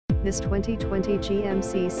This 2020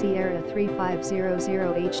 GMC Sierra 3500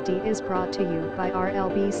 HD is brought to you by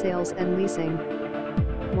RLB Sales and Leasing.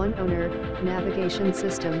 One owner, navigation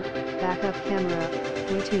system, backup camera,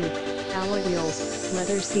 Bluetooth, alloy wheels,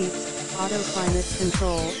 leather seats, auto climate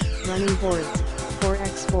control, running boards,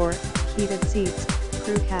 4x4, heated seats,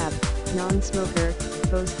 crew cab, non-smoker,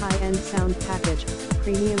 Bose high-end sound package,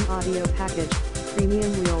 premium audio package,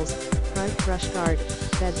 premium wheels, front brush guard,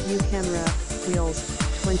 bed view camera, wheels,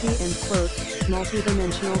 20-inch float,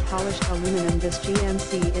 multi-dimensional polished aluminum. This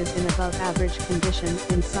GMC is in above average condition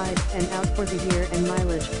inside and out for the year and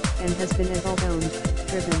mileage, and has been adult owned,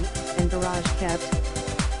 driven, and garage kept.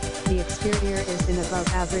 The exterior is in above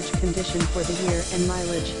average condition for the year and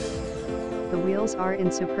mileage. The wheels are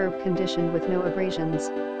in superb condition with no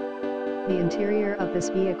abrasions. The interior of this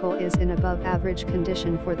vehicle is in above average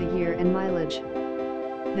condition for the year and mileage.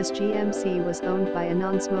 This GMC was owned by a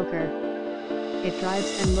non-smoker. It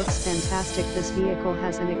drives and looks fantastic. This vehicle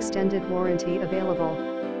has an extended warranty available.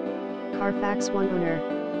 Carfax One owner.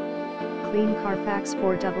 Clean Carfax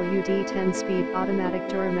 4WD 10-speed automatic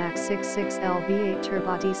Duramax 66L V8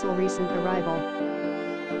 turbo diesel recent arrival.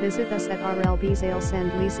 Visit us at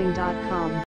rlbsalesandleasing.com.